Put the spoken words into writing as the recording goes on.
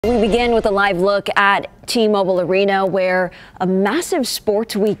We begin with a live look at T-Mobile Arena, where a massive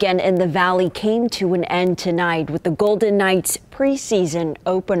sports weekend in the Valley came to an end tonight with the Golden Knights preseason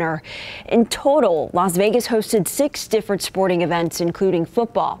opener. In total, Las Vegas hosted 6 different sporting events, including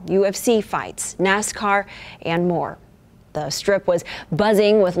football, UFC fights, NASCAR, and more. The Strip was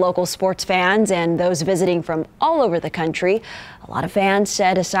buzzing with local sports fans and those visiting from all over the country. A lot of fans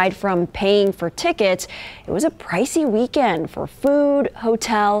said aside from paying for tickets, it was a pricey weekend for food,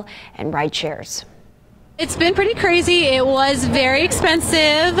 hotel, and ride shares. It's been pretty crazy. It was very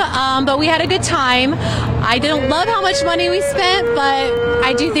expensive, but we had a good time. I didn't love how much money we spent, but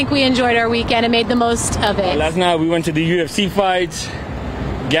I do think we enjoyed our weekend and made the most of it. Last night we went to the UFC fights,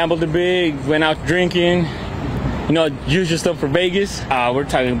 gambled a big, went out drinking. You know, usual stuff for Vegas. We're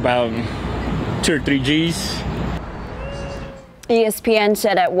talking about 2 or 3 G's. ESPN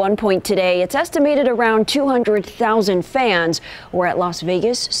said at one point today it's estimated around 200,000 fans were at Las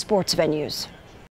Vegas sports venues.